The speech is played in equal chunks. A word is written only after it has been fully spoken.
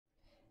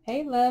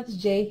Hey loves,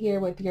 Jay here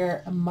with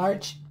your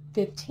March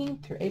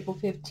 15th through April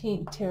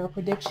 15th tarot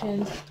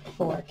predictions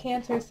for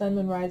Cancer, Sun,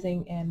 Moon,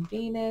 Rising, and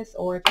Venus.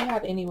 Or if you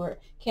have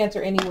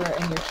Cancer anywhere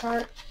in your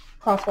chart,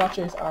 cross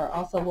watchers are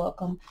also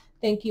welcome.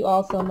 Thank you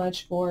all so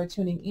much for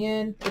tuning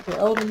in. If you're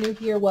old and new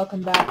here,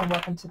 welcome back and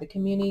welcome to the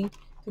community.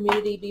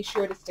 Be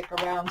sure to stick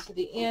around to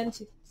the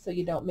end so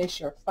you don't miss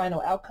your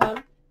final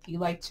outcome. If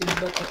you'd like to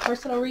book a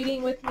personal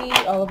reading with me,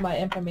 all of my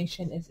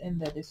information is in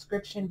the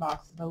description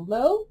box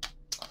below.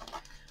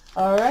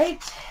 All right,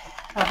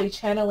 I'll be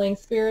channeling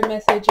spirit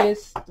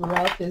messages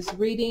throughout this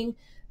reading.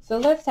 So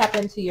let's tap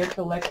into your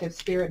collective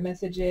spirit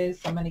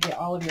messages. So I'm going to get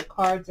all of your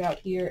cards out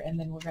here, and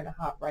then we're going to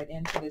hop right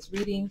into this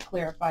reading,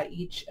 clarify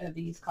each of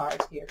these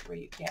cards here for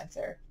you,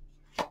 Cancer.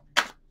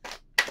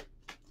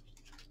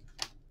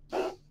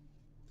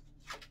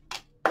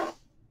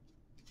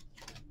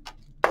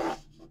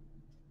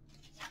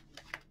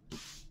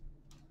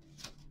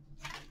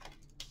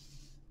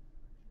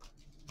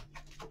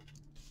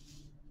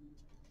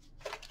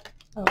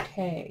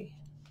 Okay.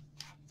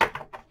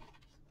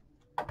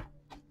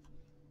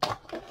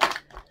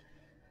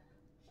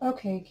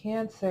 Okay,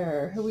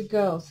 Cancer, here we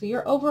go. So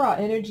your overall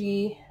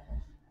energy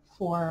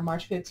for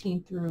March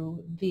 15th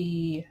through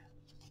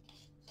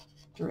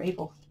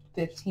April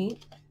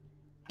 15th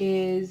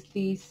is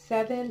the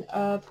Seven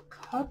of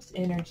Cups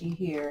energy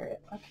here.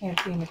 I can't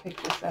seem to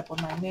pick this up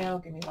with my nail.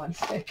 Give me 1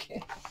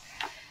 second.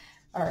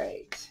 All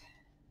right.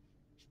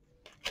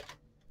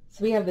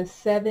 So we have the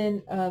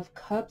Seven of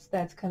Cups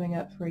that's coming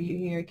up for you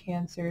here,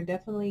 Cancer.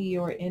 Definitely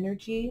your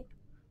energy.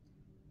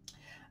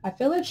 I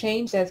feel a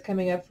change that's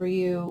coming up for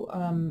you.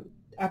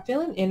 I feel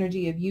an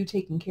energy of you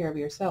taking care of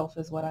yourself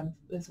is what I'm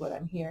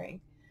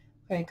hearing.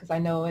 Okay, because I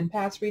know in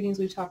past readings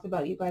we've talked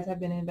about you guys have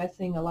been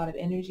investing a lot of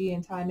energy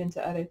and time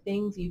into other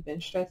things. You've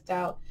been stressed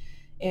out,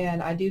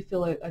 and I do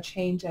feel a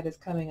change that is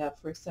coming up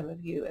for some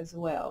of you as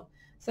well.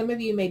 Some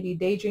of you may be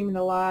daydreaming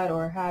a lot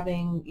or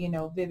having,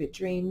 vivid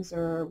dreams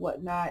or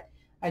whatnot.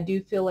 I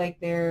do feel like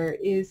there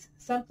is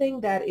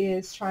something that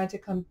is trying to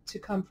come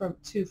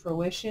to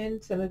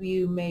fruition. Some of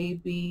you may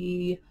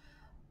be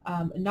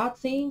not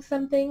seeing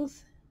some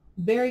things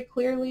very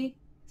clearly.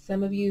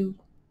 Some of you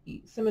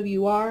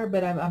are,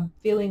 but I'm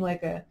feeling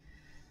like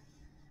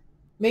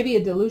maybe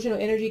a delusional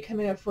energy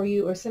coming up for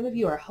you, or some of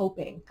you are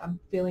hoping. I'm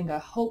feeling a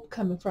hope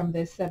coming from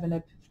this Seven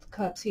of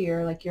Cups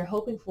here. Like you're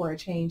hoping for a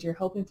change, you're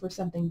hoping for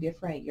something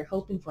different, you're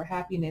hoping for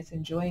happiness,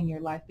 enjoying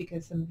your life,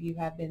 because some of you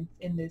have been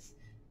in this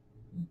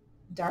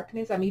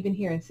darkness. I'm even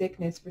hearing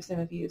sickness for some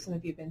of you. Some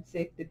of you have been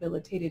sick,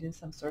 debilitated in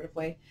some sort of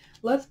way.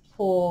 Let's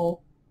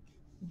pull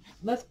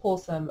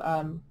some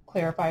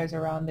clarifiers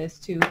around this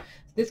too.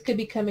 This could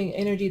be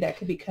energy that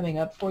could be coming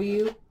up for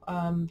you,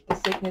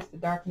 the sickness, the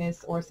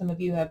darkness, or some of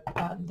you have,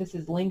 this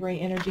is lingering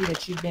energy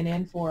that you've been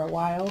in for a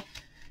while.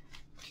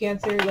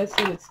 Cancer, let's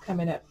see what's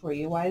coming up for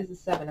you. Why is the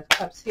Seven of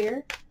Cups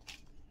here?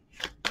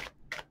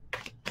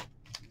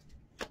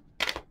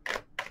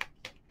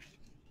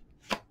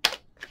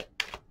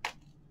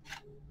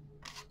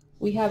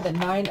 We have the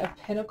Nine of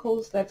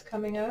Pentacles that's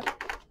coming up.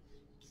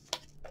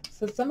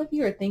 So some of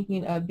you are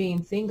thinking of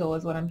being single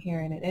is what I'm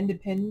hearing. An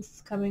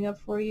independence coming up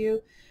for you.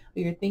 Or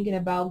you're thinking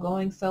about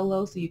going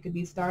solo, so you could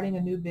be starting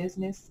a new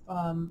business,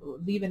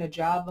 leaving a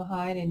job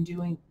behind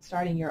and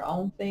starting your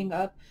own thing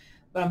up.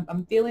 But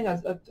I'm feeling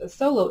a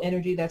solo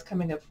energy that's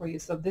coming up for you.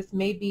 So this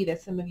may be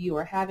that some of you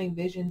are having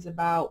visions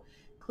about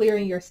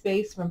clearing your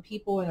space from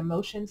people and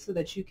emotions so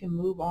that you can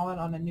move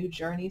on a new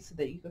journey, so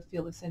that you can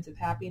feel a sense of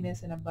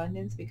happiness and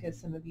abundance, because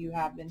some of you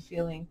have been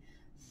feeling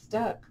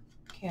stuck,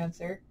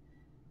 Cancer.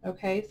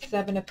 Okay,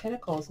 Seven of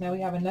Pentacles. Now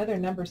we have another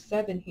number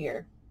 7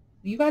 here.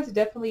 You guys have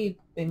definitely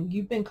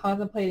you've been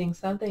contemplating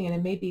something, and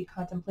it may be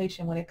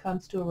contemplation when it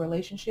comes to a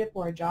relationship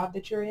or a job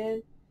that you're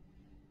in.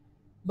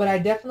 But I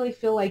definitely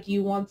feel like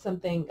you want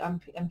something.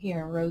 I'm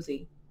hearing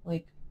rosy,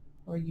 like,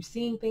 or you're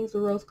seeing things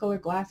with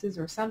rose-colored glasses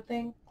or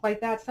something like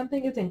that.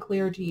 Something isn't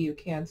clear to you,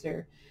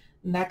 Cancer,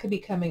 and that could be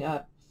coming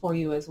up for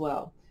you as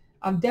well.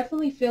 I'm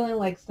definitely feeling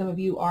like some of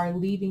you are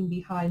leaving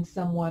behind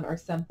someone or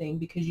something,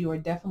 because you are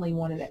definitely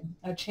wanting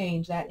a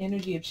change. That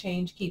energy of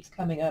change keeps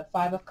coming up.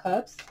 Five of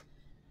Cups.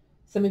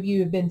 Some of you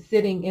have been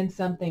sitting in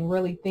something,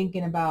 really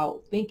thinking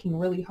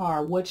really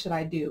hard. What should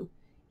I do?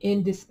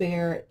 In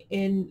despair,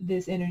 in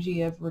this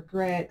energy of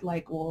regret,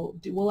 like,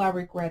 will I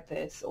regret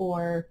this?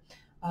 Or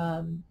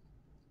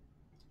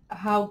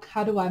how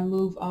do I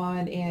move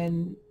on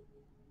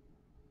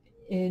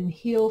and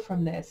heal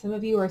from this? Some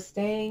of you are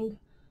staying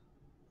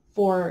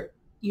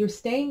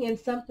in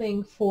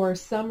something for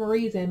some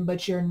reason,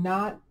 but you're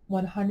not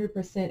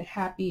 100%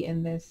 happy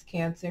in this,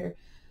 Cancer.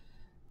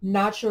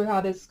 Not sure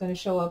how this is going to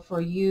show up for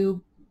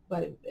you,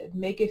 but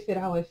make it fit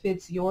how it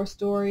fits your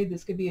story.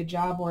 This could be a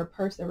job or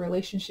a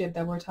relationship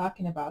that we're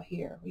talking about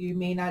here. You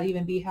may not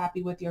even be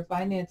happy with your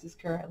finances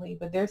currently,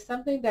 but there's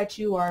something that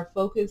you are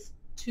focused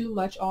too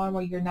much on,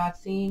 where you're not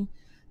seeing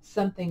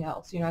something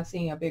else. You're not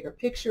seeing a bigger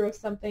picture of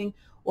something,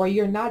 or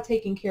you're not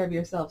taking care of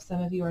yourself.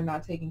 Some of you are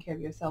not taking care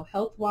of yourself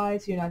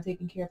health-wise. You're not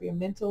taking care of your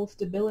mental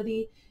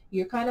stability.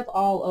 You're kind of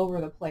all over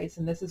the place,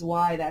 and this is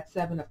why that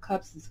Seven of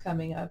Cups is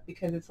coming up,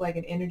 because it's like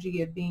an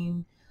energy of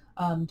being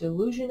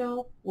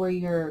delusional, where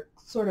you're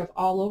sort of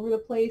all over the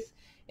place.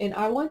 And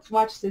I once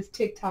watched this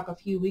TikTok a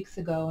few weeks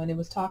ago, and it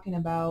was talking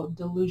about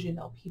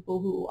delusional. People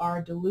who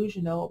are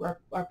delusional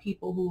are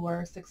people who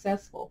are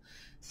successful.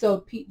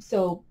 So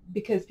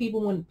because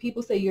when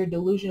people say you're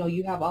delusional,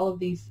 you have all of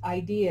these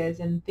ideas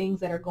and things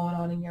that are going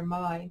on in your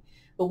mind.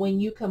 But when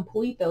you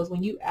complete those,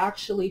 when you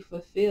actually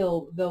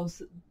fulfill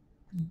those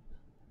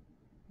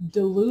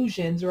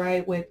delusions,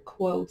 right, with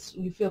quotes,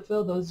 you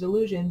fulfill those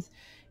delusions,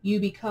 you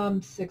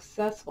become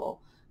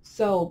successful.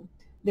 So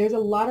there's a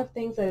lot of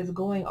things that is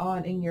going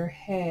on in your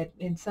head,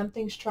 and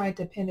something's trying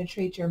to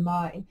penetrate your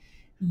mind,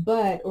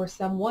 or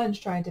someone's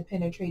trying to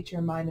penetrate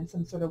your mind in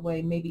some sort of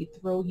way, maybe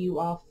throw you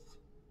off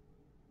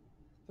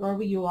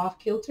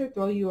kilter,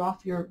 throw you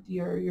off your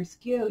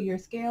scale,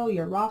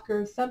 your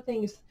rocker,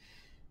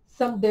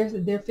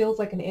 there feels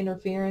like an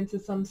interference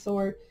of some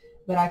sort,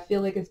 but I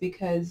feel like it's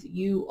because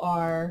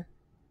your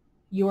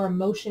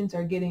emotions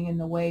are getting in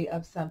the way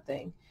of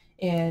something,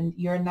 and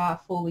you're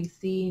not fully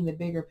seeing the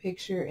bigger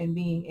picture and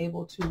being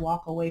able to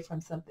walk away from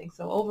something.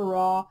 So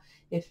overall,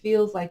 it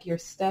feels like you're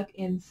stuck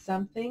in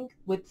something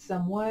with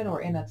someone,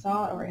 or in a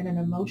thought, or in an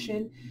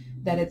emotion,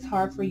 that it's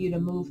hard for you to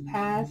move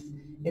past.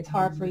 It's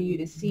hard for you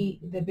to see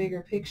the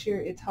bigger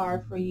picture. It's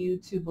hard for you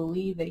to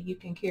believe that you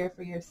can care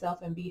for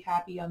yourself and be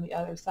happy on the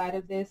other side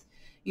of this.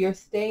 You're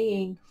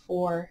staying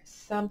for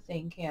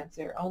something,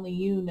 Cancer. Only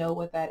you know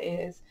what that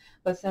is.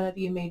 But some of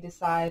you may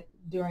decide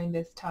during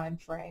this time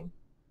frame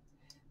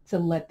to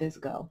let this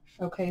go.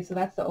 Okay, so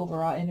that's the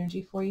overall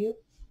energy for you.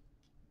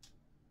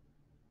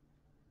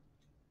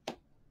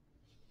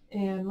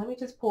 And let me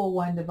just pull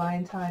one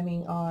divine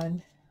timing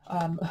on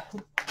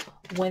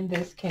when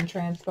this can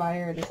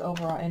transpire, this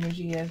overall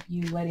energy of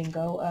you letting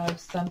go of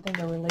something,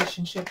 a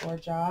relationship or a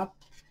job.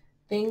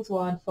 Things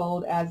will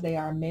unfold as they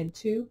are meant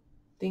to.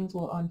 Things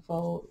will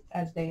unfold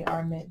as they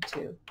are meant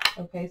to.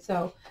 Okay,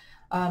 so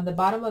the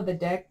bottom of the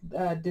deck,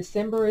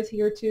 December is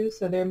here too,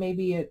 so there may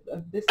be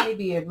this may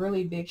be a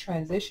really big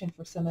transition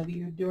for some of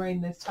you during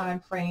this time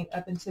frame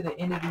up until the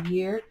end of the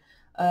year,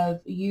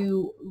 of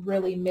you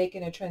really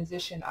making a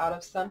transition out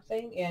of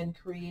something and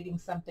creating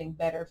something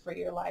better for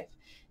your life.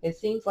 It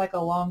seems like a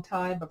long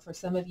time, but for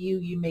some of you,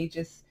 you may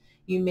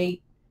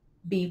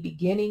be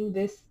beginning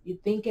this,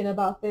 thinking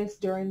about this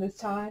during this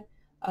time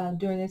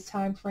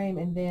frame,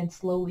 and then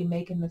slowly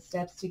making the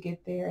steps to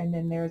get there, and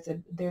then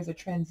there's a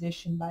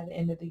transition by the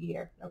end of the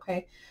year.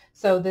 Okay,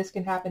 so this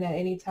can happen at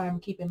any time.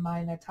 Keep in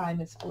mind that time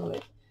is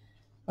fluid.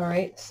 All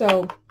right,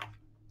 so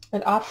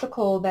an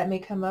obstacle that may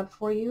come up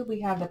for you,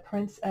 we have the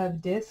Prince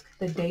of Disc,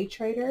 the day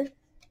trader.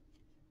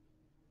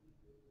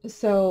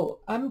 So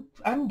I'm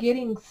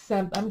getting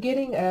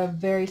a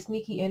very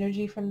sneaky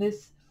energy from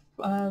this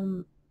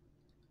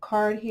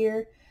card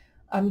here.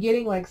 I'm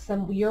getting like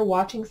you're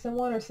watching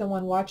someone, or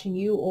someone watching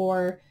you,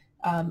 or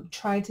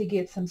trying to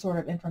get some sort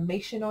of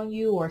information on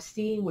you, or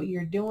seeing what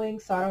you're doing.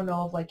 So I don't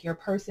know if like your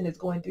person is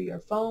going through your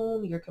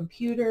phone, your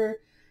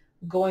computer,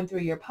 going through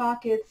your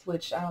pockets,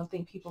 which I don't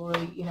think people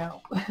really,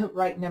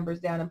 write numbers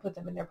down and put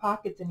them in their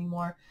pockets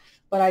anymore.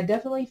 But I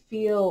definitely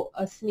feel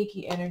a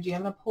sneaky energy.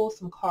 I'm going to pull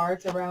some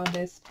cards around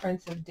this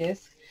Prince of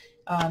Disc.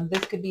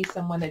 This could be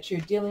someone that you're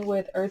dealing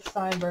with, Earth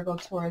sign, Virgo,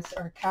 Taurus,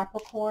 or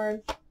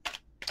Capricorn.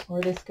 Or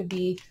this could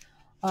be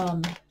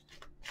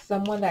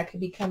someone that could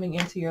be coming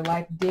into your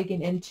life,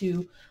 digging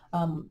into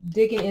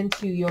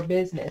your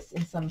business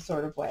in some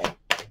sort of way.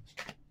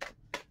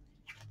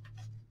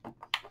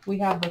 We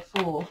have the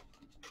Fool.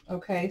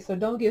 Okay, so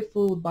don't get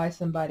fooled by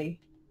somebody.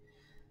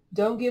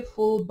 Don't get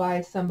fooled by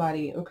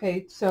somebody.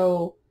 Okay,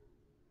 so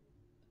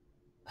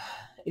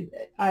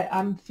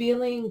I'm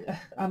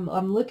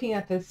looking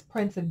at this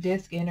Prince of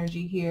Disc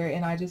energy here,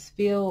 and I just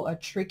feel a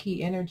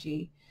tricky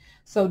energy.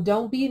 So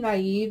don't be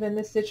naive in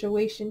this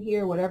situation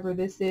here, whatever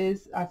this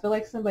is. I feel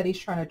like somebody's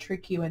trying to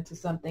trick you into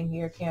something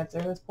here,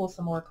 Cancer. Let's pull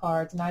some more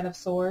cards. Nine of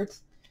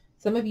Swords.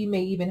 Some of you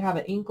may even have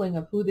an inkling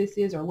of who this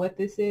is or what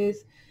this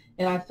is.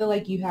 And I feel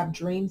like you have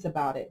dreams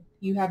about it.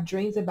 You have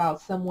dreams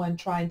about someone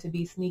trying to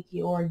be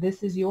sneaky, or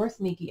this is your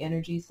sneaky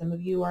energy. Some of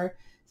you are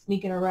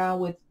sneaking around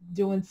with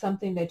doing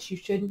something that you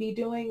shouldn't be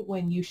doing,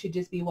 when you should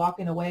just be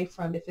walking away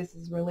from, if this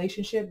is a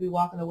relationship, be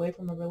walking away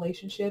from a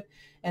relationship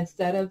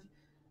instead of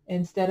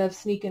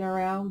sneaking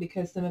around,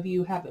 because some of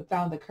you haven't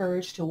found the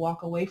courage to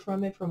walk away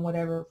from it for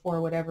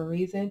whatever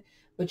reason,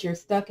 but you're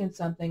stuck in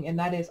something, and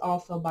that is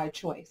also by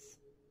choice.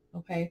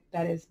 Okay,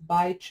 that is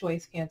by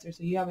choice, Cancer.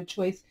 So you have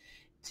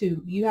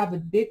a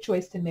big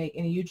choice to make,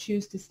 and you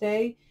choose to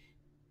stay.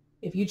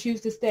 If you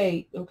choose to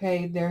stay,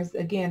 okay, there's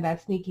again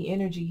that sneaky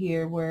energy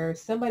here where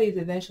somebody's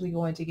eventually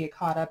going to get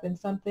caught up in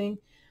something,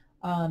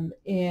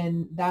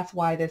 and that's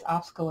why this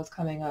obstacle is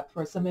coming up.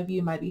 For some of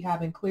you, might be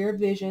having clear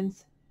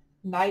visions,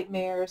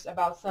 nightmares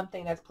about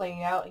something that's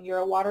playing out, and you're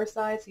a water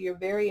sign, so you're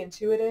very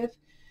intuitive.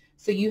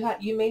 So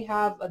you may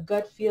have a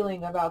gut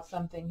feeling about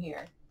something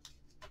here.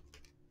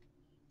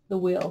 The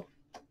Wheel.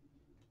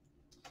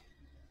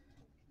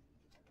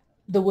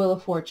 The Wheel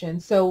of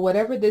Fortune. So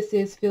whatever this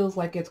is feels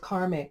like it's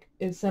karmic.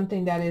 It's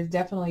something that is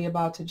definitely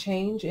about to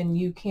change, and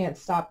you can't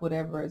stop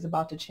whatever is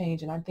about to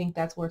change. And I think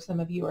that's where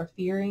some of you are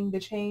fearing the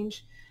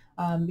change,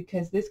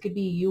 because this could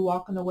be you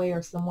walking away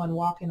or someone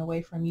walking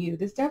away from you.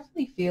 This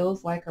definitely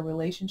feels like a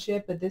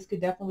relationship, but this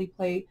could definitely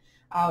play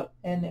out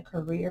in a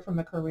career, from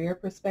a career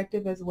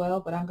perspective as well.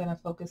 But I'm going to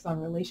focus on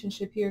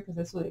relationship here because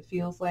that's what it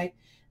feels like.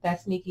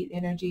 That sneaky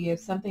energy. If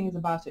something is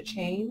about to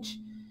change,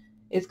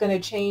 it's going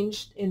to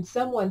change in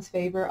someone's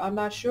favor. I'm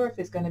not sure if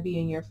it's going to be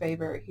in your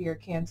favor here,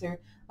 Cancer.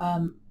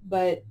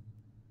 But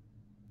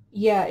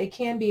yeah, it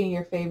can be in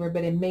your favor,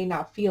 but it may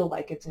not feel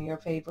like it's in your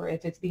favor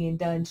if it's being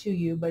done to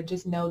you. But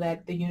just know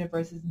that the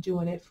universe is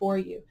doing it for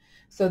you.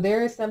 So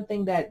there is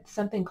something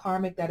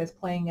karmic that is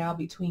playing out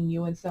between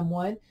you and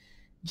someone.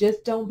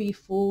 Just don't be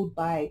fooled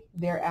by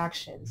their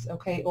actions,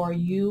 okay? Or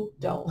you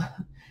don't.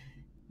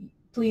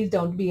 Please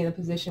don't be in a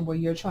position where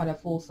you're trying to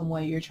fool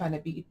someone. You're trying to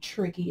be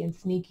tricky and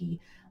sneaky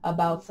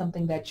about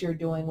something that you're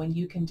doing, when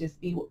you can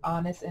just be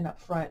honest and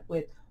upfront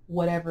with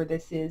whatever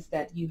this is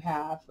that you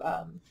have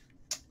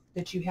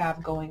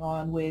going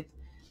on with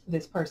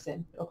this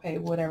person, okay?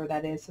 Whatever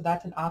that is. So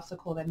that's an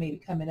obstacle that may be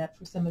coming up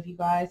for some of you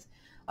guys.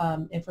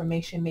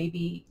 Information may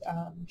be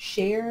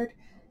shared.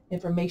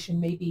 Information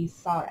may be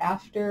sought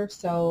after.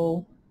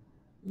 So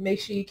make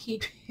sure you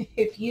keep,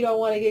 if you don't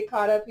want to get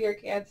caught up here,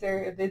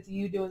 Cancer, if it's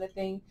you doing the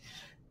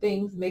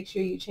things, make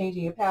sure you're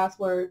changing your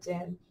passwords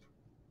and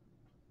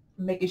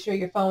making sure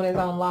your phone is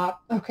on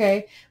lock,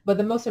 okay? But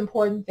the most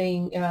important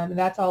thing,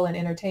 that's all in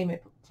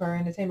entertainment, for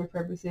entertainment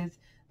purposes,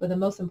 but the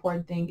most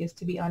important thing is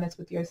to be honest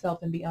with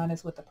yourself and be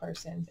honest with the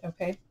person,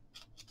 okay?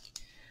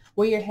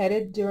 Where you're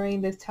headed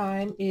during this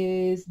time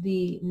is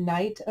the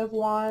Knight of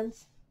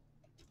Wands.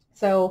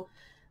 So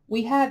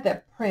we had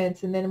the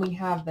Prince and then we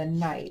have the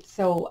Knight.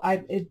 So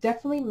it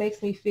definitely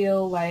makes me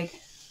feel like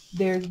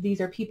these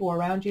are people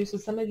around you. So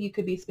some of you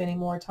could be spending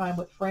more time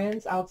with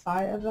friends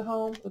outside of the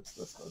home. Oops,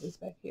 let's go this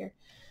back here.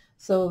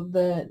 So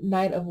the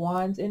Knight of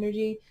Wands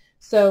energy.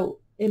 So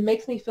it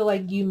makes me feel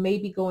like you may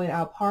be going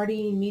out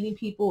partying, meeting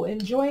people,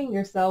 enjoying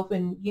yourself,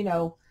 and, you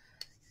know,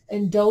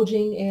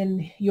 indulging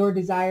in your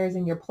desires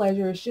and your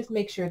pleasures. Just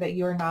make sure that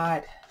you're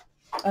not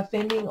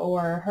offending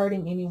or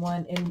hurting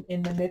anyone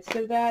in the midst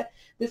of that.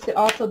 This could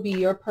also be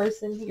your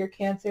person, your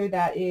Cancer,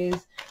 that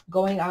is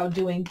going out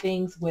doing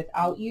things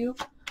without you,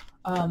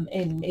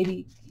 and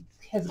maybe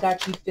has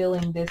got you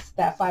feeling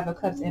that Five of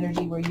Cups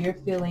energy, where you're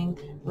feeling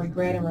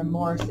regret and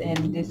remorse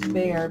and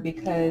despair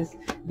because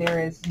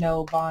there is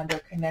no bond or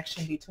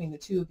connection between the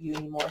two of you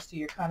anymore. So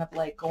you're kind of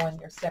like going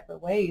your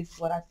separate ways.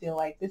 What I feel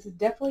like this is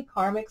definitely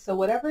karmic. So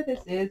whatever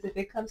this is, if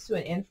it comes to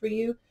an end for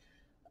you,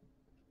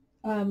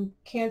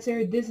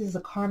 Cancer, this was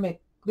a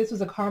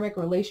karmic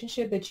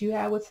relationship that you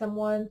had with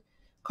someone.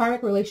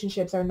 Karmic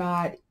relationships are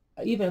not,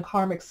 even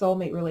karmic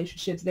soulmate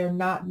relationships, they're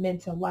not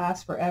meant to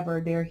last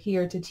forever. They're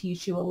here to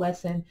teach you a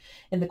lesson.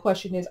 And the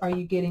question is, are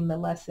you getting the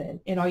lesson?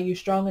 And are you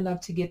strong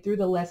enough to get through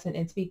the lesson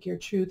and speak your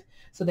truth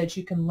so that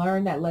you can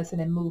learn that lesson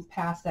and move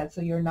past that,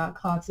 so you're not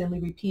constantly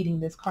repeating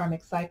this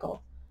karmic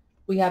cycle?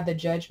 We have the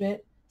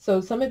Judgment. So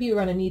some of you are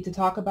going to need to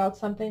talk about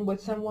something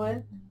with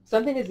someone.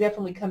 Something is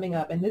definitely coming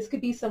up. And this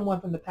could be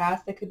someone from the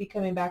past that could be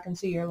coming back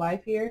into your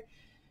life here.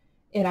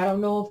 And I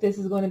don't know if this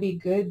is going to be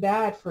good,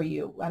 bad for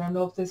you. I don't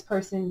know if this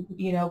person,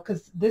 you know,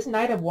 because this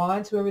Knight of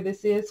Wands, whoever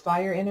this is,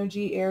 fire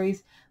energy,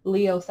 Aries,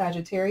 Leo,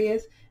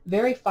 Sagittarius,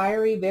 very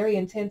fiery, very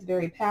intense,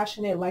 very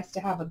passionate, likes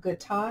to have a good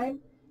time,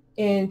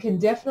 and can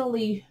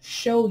definitely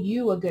show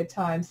you a good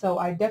time. So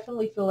I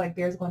definitely feel like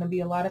there's going to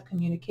be a lot of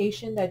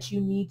communication that you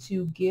need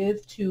to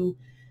give to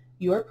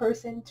your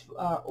person,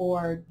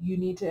 or you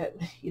need to,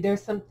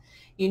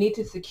 you need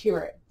to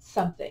secure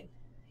something.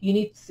 You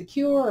need to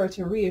secure or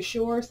to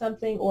reassure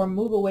something, or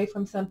move away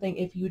from something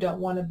if you don't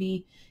want to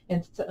be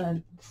in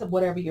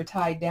whatever you're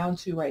tied down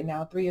to right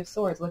now. Three of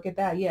Swords. Look at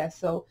that. Yes.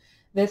 So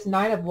this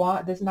Knight of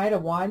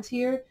Wands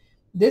here,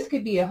 this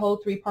could be a whole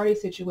three-party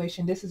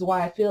situation. This is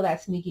why I feel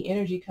that sneaky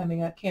energy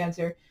coming up,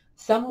 Cancer.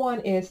 Someone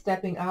is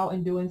stepping out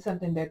and doing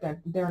something that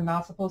they're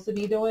not supposed to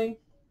be doing,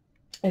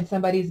 and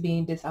somebody's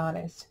being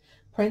dishonest.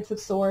 Prince of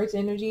Swords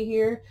energy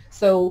here.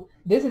 So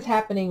this is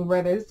happening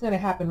it's going to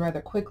happen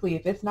rather quickly.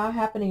 If it's not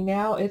happening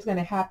now, it's going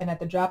to happen at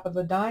the drop of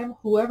a dime.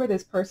 Whoever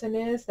this person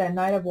is, that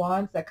Knight of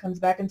Wands that comes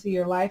back into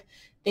your life,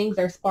 things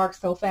are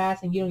sparked so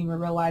fast and you don't even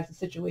realize the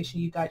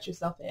situation you got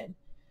yourself in.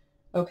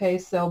 Okay,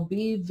 so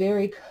be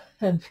very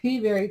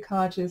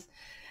conscious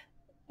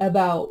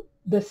about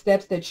the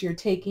steps that you're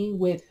taking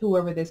with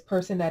whoever this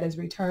person that is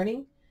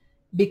returning,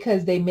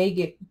 because they may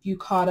get you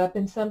caught up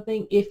in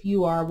something. If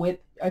you are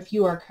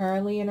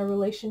currently in a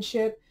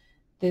relationship,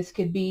 this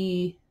could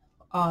be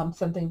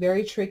something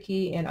very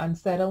tricky and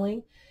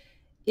unsettling.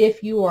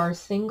 If you are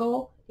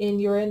single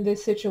and you're in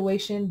this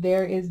situation,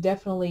 there is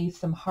definitely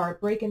some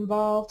heartbreak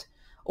involved,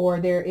 or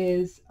there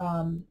is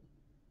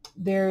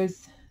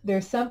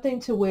there's something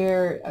to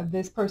where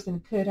this person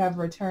could have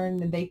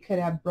returned and they could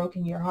have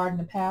broken your heart in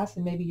the past,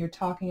 and maybe you're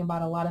talking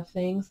about a lot of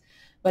things,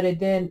 but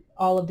then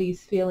all of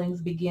these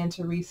feelings begin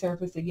to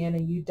resurface again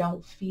and you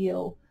don't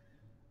feel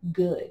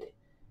good.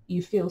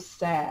 You feel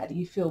sad,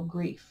 you feel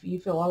grief, you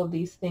feel all of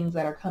these things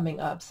that are coming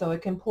up. So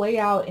it can play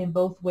out in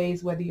both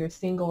ways, whether you're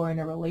single or in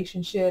a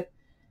relationship.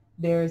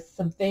 There's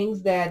some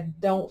things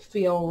that don't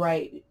feel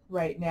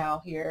right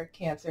now here,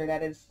 Cancer.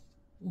 That is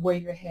where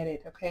you're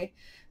headed, okay?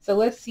 So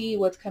let's see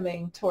what's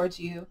coming towards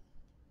you.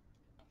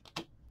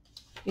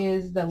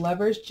 Is the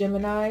Lovers,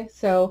 Gemini.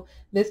 So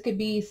this could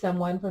be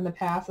someone from the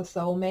past, a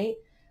soulmate,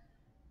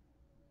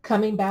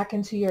 coming back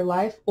into your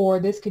life, or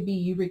this could be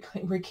you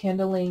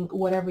rekindling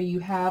whatever you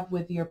have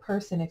with your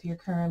person if you're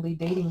currently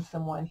dating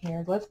someone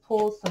here. Let's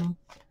pull some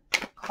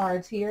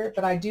cards here,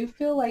 but I do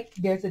feel like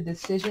there's a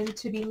decision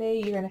to be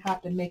made. You're going to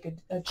have to make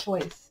a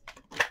choice.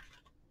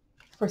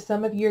 For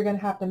some of you, you're going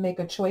to have to make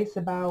a choice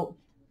about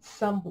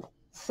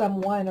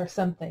someone or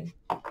something.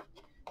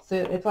 So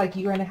it's like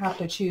you're going to have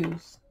to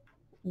choose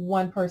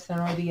one person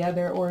or the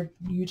other, or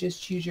you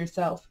just choose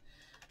yourself.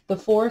 The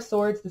Four of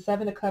Swords, the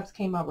Seven of Cups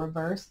came out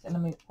reversed, and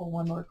let me pull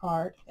one more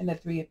card, and the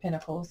Three of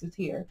Pentacles is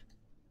here.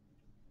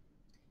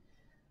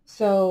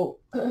 So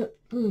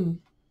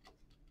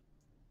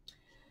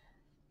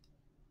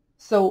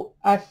so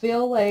I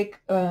feel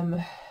like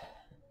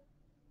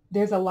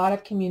there's a lot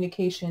of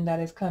communication that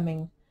is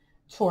coming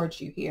towards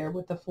you here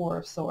with the Four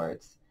of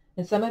Swords.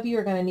 And some of you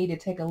are going to need to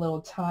take a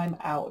little time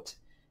out.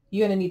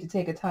 You're going to need to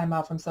take a time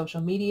out from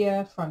social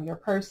media, from your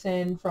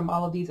person, from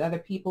all of these other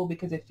people,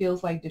 because it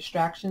feels like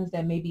distractions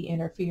that may be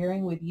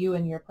interfering with you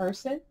and your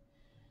person.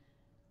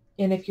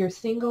 And if you're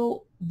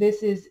single,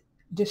 this is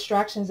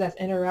distractions that's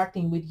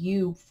interacting with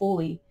you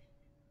fully,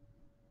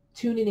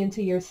 tuning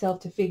into yourself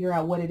to figure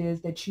out what it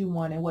is that you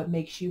want and what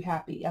makes you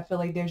happy. I feel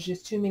like there's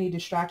just too many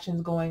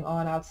distractions going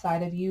on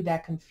outside of you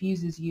that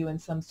confuses you in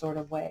some sort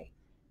of way.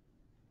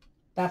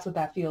 That's what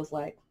that feels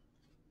like.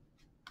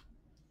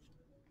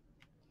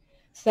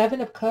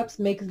 Seven of Cups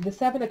the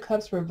Seven of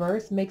Cups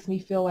reverse makes me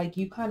feel like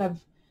you kind of,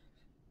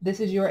 this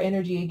is your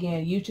energy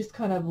again. You just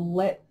kind of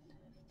let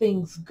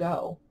things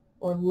go,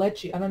 or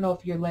I don't know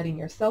if you're letting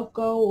yourself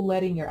go,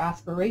 letting your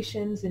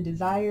aspirations and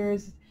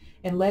desires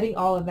and letting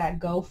all of that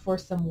go for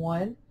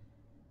someone,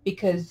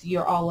 because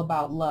you're all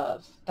about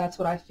love. That's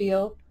what I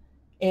feel.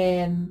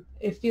 And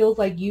it feels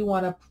like you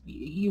want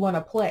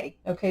to play.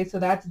 Okay. So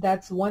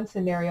that's one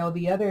scenario.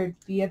 The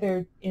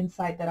other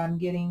insight that I'm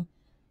getting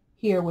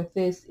here with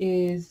this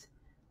is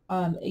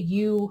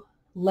you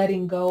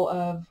letting go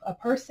of a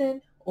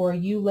person, or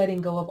you letting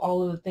go of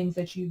all of the things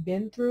that you've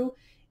been through,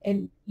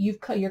 and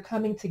you're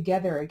coming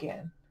together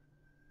again.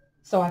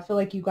 So I feel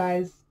like you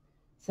guys,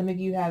 some of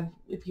you have,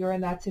 if you're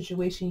in that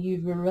situation,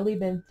 you've really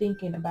been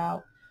thinking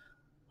about,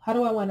 how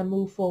do I want to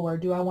move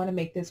forward? Do I want to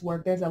make this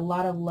work? There's a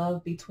lot of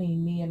love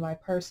between me and my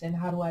person.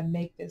 How do I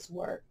make this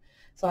work?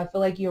 So I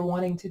feel like you're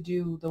wanting to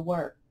do the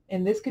work.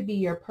 And this could be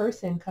your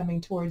person coming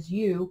towards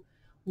you,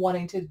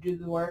 wanting to do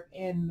the work,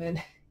 and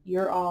then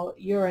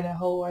you're in a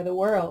whole other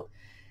world.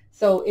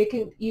 So it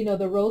can,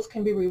 the roles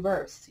can be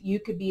reversed. You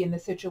could be in the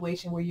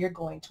situation where you're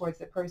going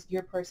towards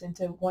your person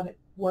to want to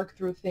work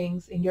through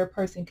things, and your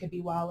person could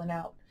be wilding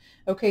out.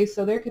 Okay,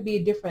 so there could be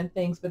different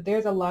things, but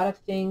there's a lot of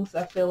things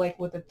I feel like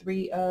with the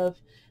Three of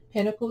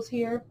Pentacles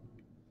here.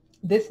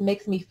 This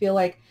makes me feel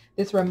like,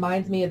 this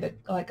reminds me of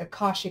like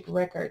Akashic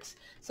records.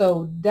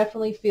 So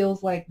definitely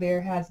feels like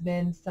there has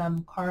been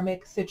some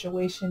karmic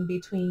situation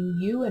between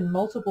you and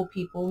multiple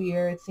people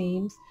here, it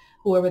seems.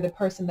 Whoever the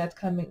person that's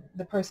coming,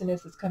 the person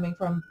is coming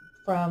from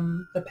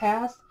the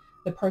past,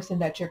 the person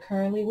that you're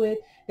currently with.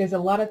 There's a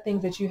lot of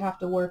things that you have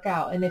to work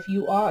out. And if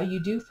you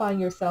do find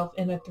yourself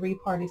in a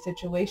three-party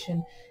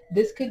situation,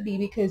 this could be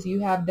because you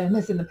have done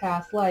this in the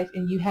past life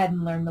and you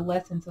hadn't learned the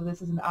lesson. So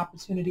this is an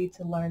opportunity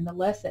to learn the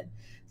lesson.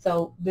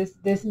 So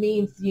this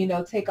means,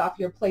 take off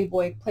your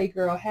Playboy,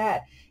 Playgirl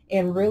hat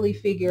and really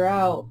figure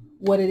out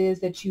what it is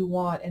that you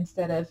want,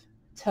 instead of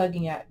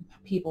tugging at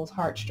people's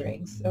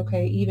heartstrings.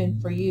 Okay, even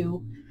for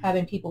you,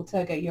 having people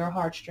tug at your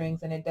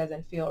heartstrings and it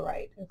doesn't feel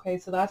right. Okay,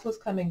 so that's what's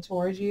coming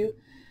towards you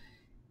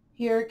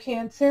here,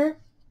 Cancer.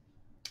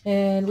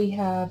 And we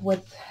have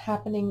what's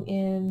happening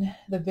in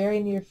the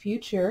very near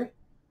future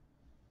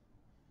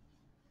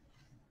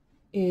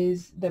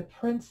is the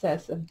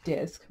Princess of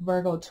Disc,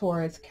 Virgo,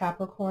 Taurus,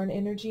 Capricorn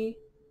energy.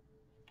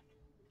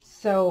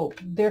 So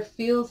there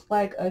feels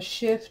like a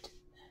shift.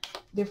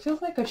 There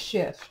feels like a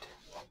shift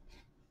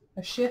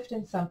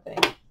in something.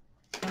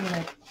 I'm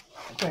going to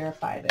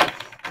clarify this.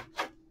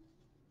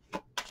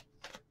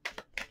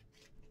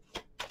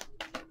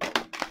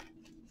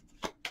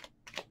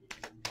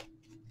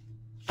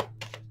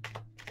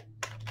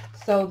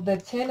 So the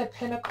Ten of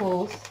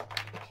Pentacles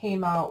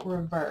came out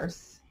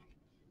reverse.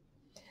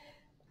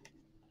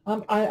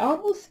 I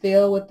almost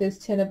feel with this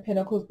Ten of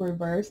Pentacles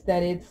reverse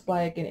that it's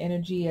like an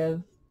energy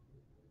of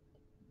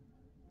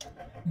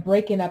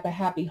breaking up a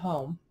happy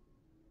home.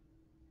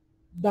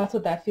 That's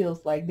what that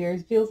feels like.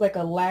 Feels like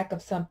a lack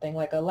of something,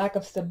 like a lack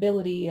of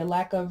stability, a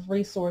lack of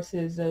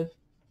resources, of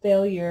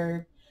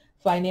failure,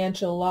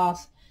 financial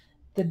loss,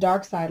 the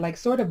dark side, like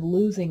sort of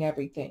losing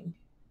everything.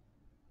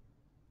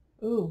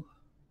 Ooh.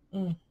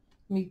 Let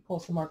me pull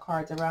some more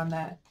cards around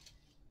that.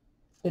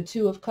 The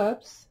Two of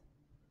Cups.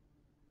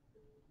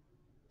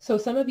 So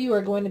some of you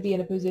are going to be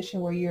in a position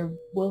where you're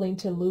willing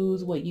to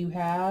lose what you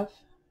have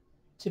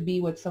to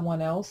be with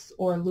someone else,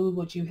 or lose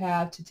what you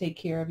have to take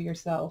care of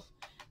yourself.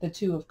 The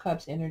Two of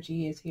Cups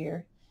energy is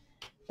here.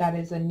 That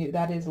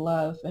is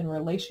love and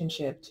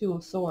relationship. Two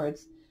of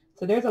Swords.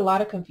 So there's a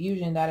lot of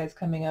confusion that is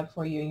coming up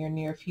for you in your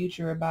near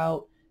future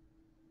about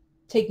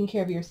taking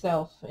care of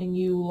yourself and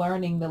you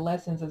learning the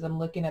lessons, as I'm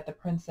looking at the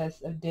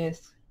Princess of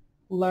Discs,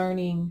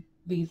 learning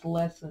these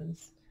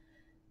lessons.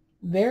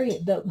 The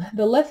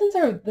lessons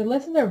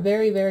are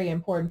very, very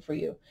important for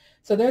you.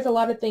 So there's a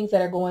lot of things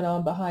that are going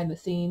on behind the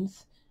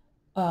scenes,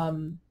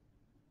 and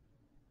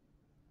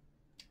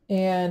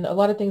a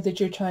lot of things that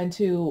you're trying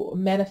to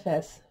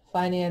manifest: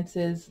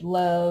 finances,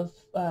 love,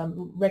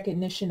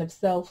 recognition of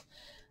self,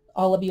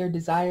 all of your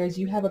desires.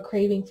 You have a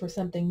craving for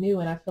something new,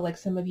 and I feel like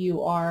some of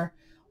you are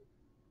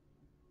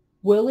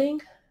willing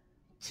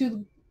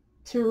to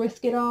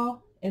risk it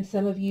all, and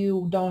some of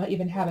you don't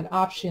even have an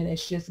option.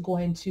 It's just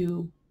going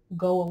to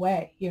go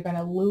away. You're going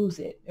to lose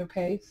it.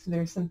 Okay. So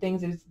there's some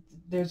things,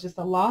 there's just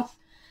a loss.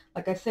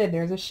 Like I said,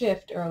 there's a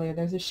shift earlier.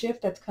 There's a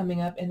shift that's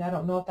coming up, and I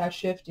don't know if that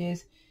shift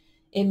is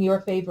in your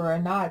favor or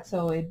not.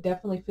 So it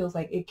definitely feels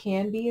like it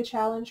can be a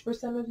challenge for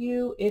some of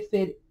you if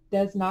it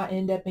does not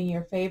end up in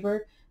your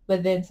favor.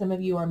 But then some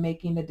of you are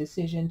making the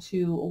decision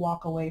to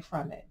walk away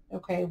from it.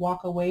 Okay.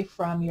 Walk away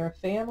from your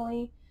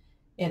family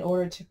in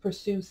order to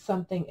pursue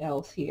something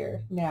else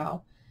here.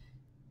 Now,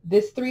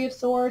 this Three of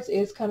Swords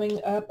is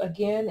coming up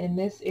again, and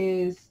this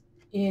is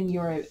in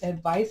your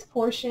advice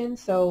portion.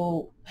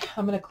 So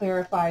I'm going to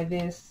clarify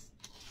this.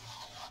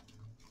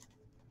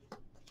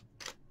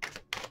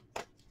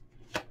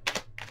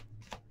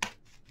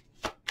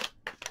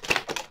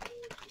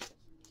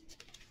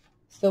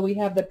 So we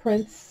have the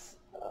Prince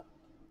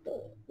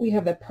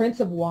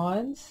of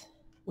Wands,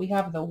 we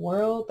have the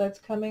World that's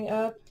coming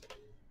up,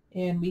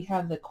 and we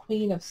have the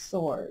Queen of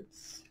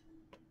Swords.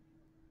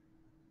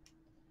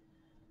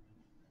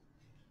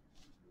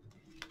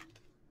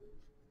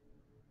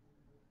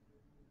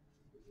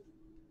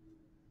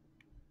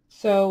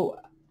 So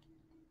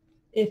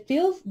it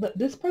feels that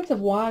this Prince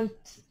of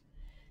Wands,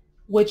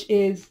 which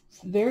is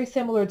very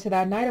similar to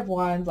that Knight of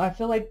Wands, I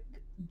feel like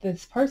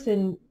this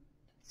person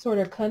sort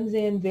of comes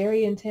in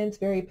very intense,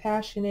 very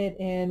passionate,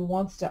 and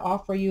wants to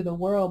offer you the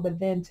world, but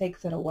then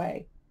takes it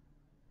away.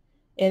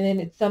 And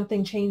then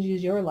something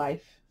changes your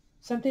life.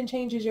 Something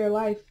changes your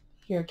life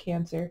here,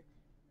 Cancer.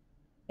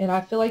 And I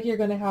feel like you're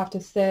going to have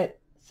to set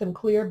some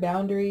clear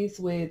boundaries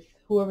with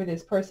whoever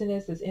this person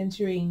is that's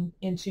entering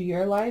into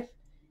your life.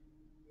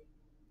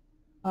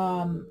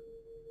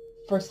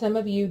 For some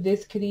of you,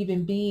 this could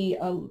even be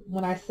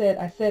when I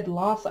said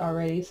loss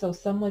already. So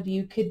some of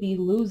you could be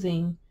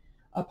losing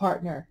a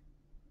partner.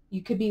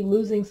 You could be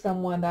losing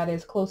someone that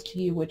is close to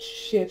you, which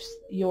shifts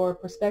your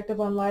perspective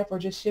on life, or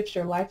just shifts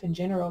your life in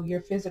general, your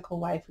physical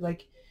life.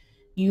 Like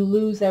you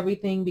lose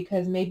everything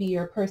because maybe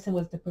your person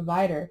was the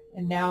provider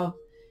and now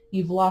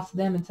you've lost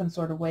them in some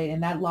sort of way.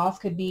 And that loss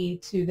could be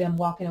to them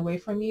walking away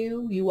from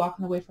you, you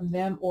walking away from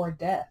them, or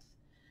death.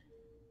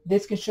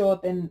 This can show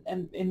up in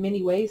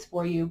many ways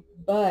for you,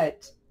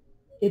 but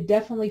it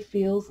definitely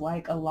feels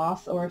like a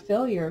loss or a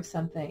failure of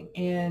something.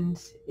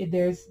 And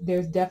there's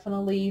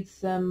definitely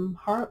some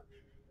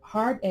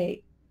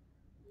heartache.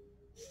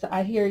 So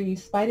I hear you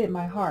spited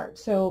my heart.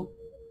 So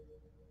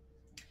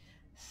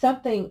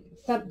something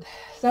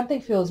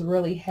feels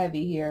really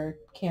heavy here,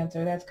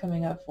 Cancer, that's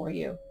coming up for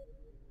you.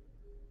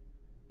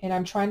 And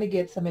I'm trying to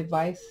get some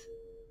advice,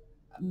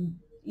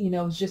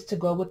 just to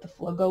go with the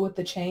flow, go with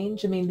the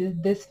change. I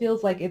mean, this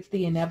feels like it's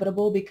the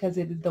inevitable because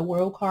the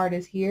World card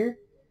is here.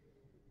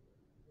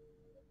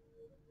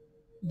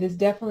 This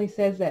definitely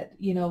says that,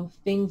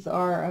 things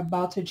are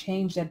about to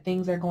change, that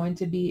things are going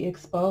to be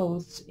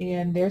exposed,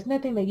 and there's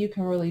nothing that you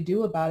can really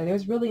do about it.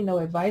 There's really no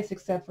advice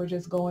except for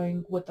just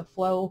going with the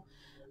flow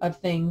of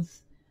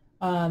things.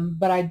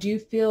 But I do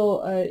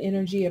feel an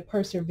energy of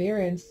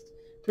perseverance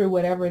through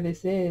whatever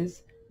this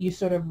is. You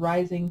sort of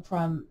rising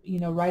from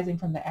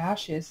the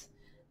ashes.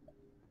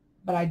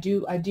 But I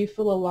do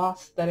feel a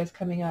loss that is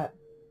coming up.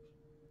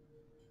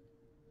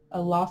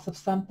 A loss of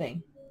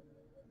something.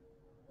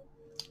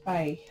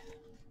 I'm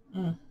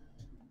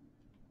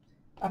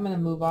going to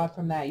move on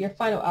from that. Your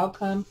final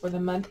outcome for the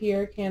month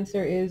here,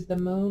 Cancer, is the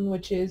Moon,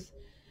 which is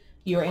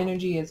your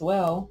energy as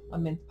well.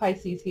 I'm in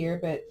Pisces here,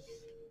 but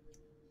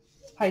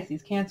it's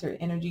Pisces, Cancer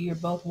energy. You're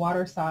both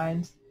water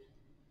signs.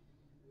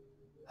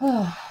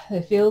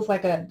 It feels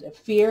like a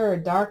fear or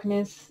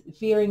darkness,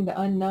 fearing the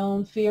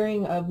unknown,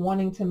 fearing of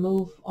wanting to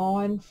move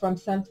on from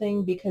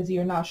something because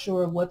you're not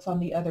sure of what's on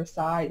the other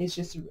side. It's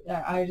just,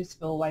 I just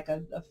feel like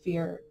a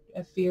fear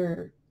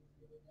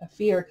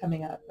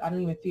coming up. I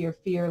don't even feel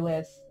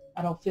fearless.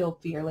 I don't feel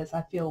fearless.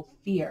 I feel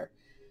fear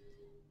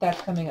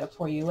that's coming up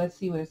for you. Let's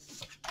see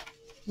let's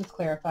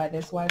clarify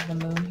this. Why is the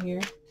Moon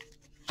here?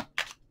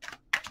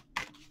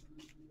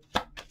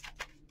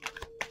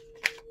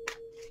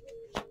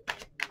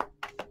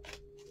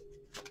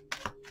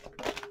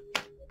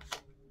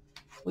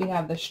 We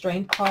have the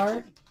Strength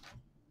card.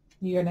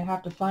 You're going to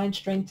have to find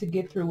strength to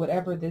get through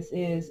whatever this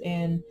is,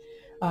 and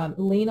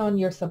lean on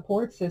your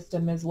support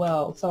system as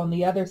well. So on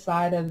the other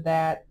side of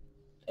that,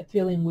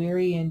 feeling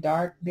weary and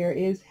dark, there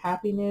is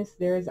happiness,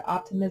 there is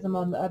optimism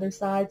on the other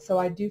side. So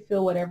I do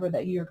feel whatever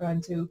that you're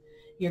going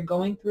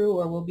through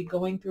or will be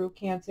going through,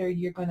 Cancer,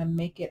 you're going to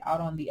make it out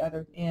on the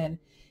other end.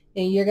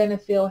 And you're going to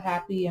feel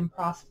happy and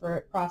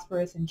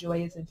prosperous and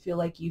joyous, and feel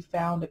like you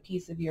found a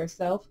piece of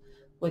yourself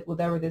with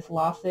whatever this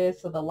loss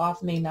is. So the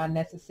loss may not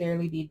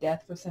necessarily be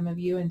death for some of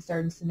you. In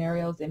certain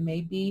scenarios it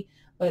may be,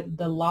 but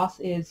the loss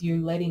is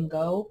you letting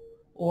go,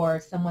 or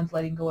someone's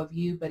letting go of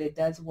you, but it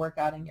does work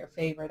out in your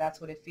favor. That's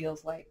what it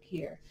feels like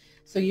here.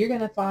 So you're going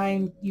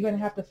to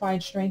have to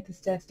find strength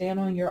to stand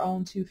on your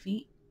own 2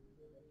 feet.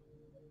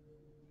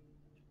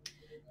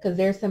 Because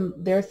there's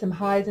some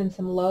highs and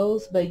some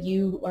lows, but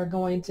you are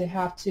going to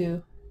have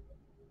to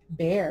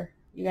bear.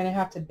 You're going to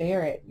have to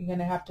bear it. You're going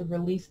to have to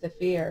release the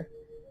fear.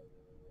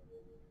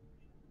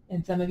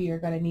 And some of you are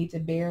going to need to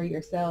bear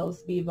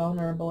yourselves, be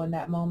vulnerable in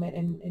that moment,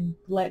 and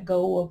let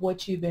go of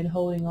what you've been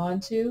holding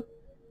on to.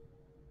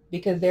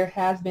 Because there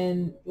has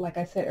been, like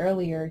I said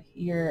earlier,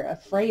 you're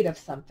afraid of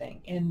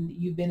something and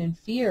you've been in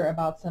fear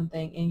about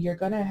something, and you're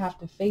going to have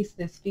to face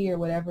this fear,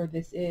 whatever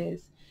this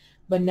is.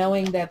 But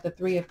knowing that the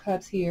 3 of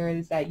Cups here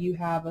is that you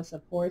have a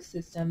support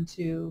system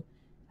to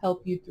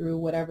help you through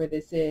whatever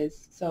this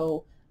is.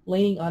 So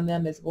leaning on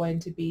them is going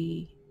to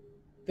be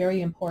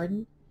very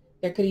important.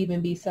 There could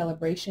even be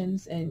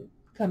celebrations and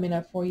coming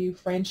up for you,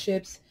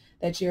 friendships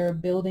that you're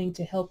building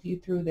to help you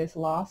through this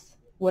loss.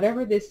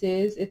 Whatever this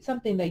is, it's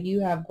something that you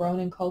have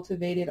grown and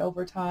cultivated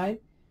over time.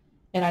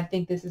 And I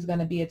think this is going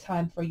to be a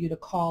time for you to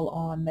call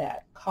on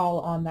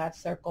that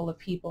circle of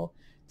people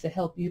to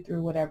help you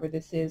through whatever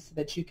this is, so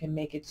that you can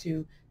make it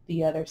to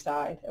the other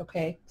side.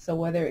 Okay. So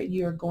whether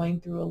you're going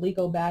through a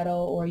legal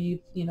battle, or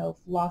you've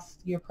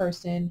lost your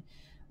person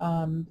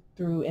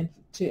to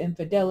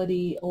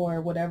infidelity,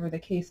 or whatever the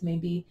case may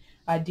be,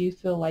 I do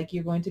feel like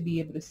you're going to be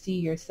able to see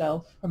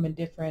yourself from a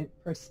different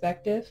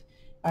perspective.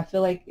 I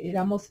feel like it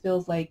almost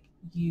feels like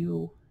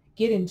you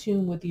get in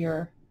tune with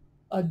your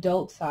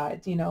adult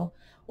sides,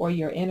 or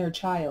your inner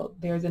child.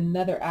 There's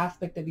another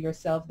aspect of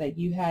yourself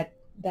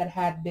that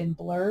had been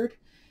blurred,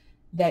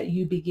 that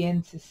you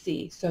begin to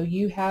see. So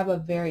you have a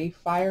very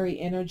fiery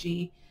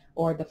energy,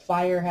 or the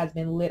fire has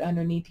been lit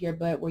underneath your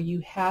butt, where you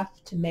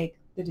have to make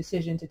the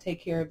decision to take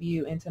care of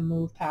you and to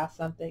move past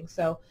something.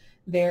 So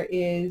there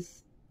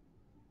is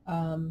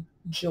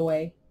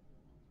joy,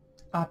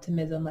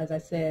 optimism, as I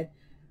said,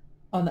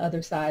 on the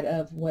other side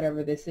of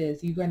whatever this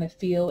is. You're going to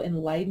feel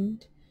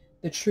enlightened.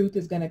 The truth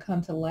is going to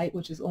come to light,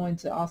 which is going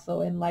to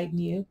also enlighten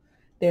you.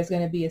 There's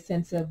going to be a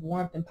sense of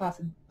warmth and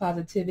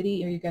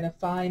positivity, or you're going to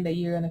find that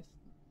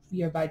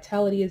your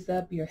vitality is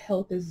up, your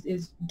health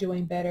is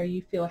doing better,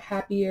 you feel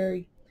happier,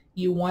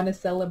 you want to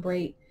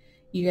celebrate.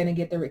 You're going to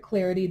get the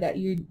clarity that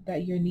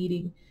you're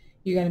needing.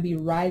 You're going to be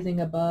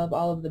rising above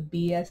all of the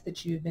BS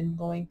that you've been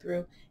going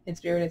through, and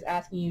Spirit is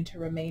asking you to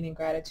remain in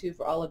gratitude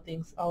for all of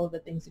the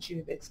things that you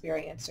have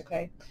experienced.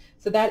 Okay,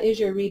 so that is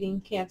your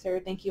reading, Cancer.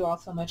 Thank you all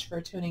so much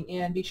for tuning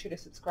in. Be sure to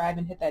subscribe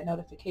and hit that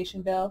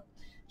notification bell.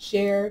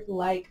 Share,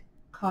 like,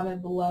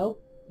 comment below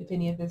if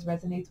any of this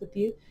resonates with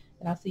you,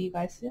 and I'll see you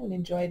guys soon.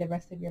 Enjoy the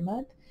rest of your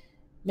month.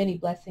 Many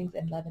blessings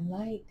and love and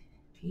light.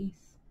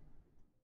 Peace.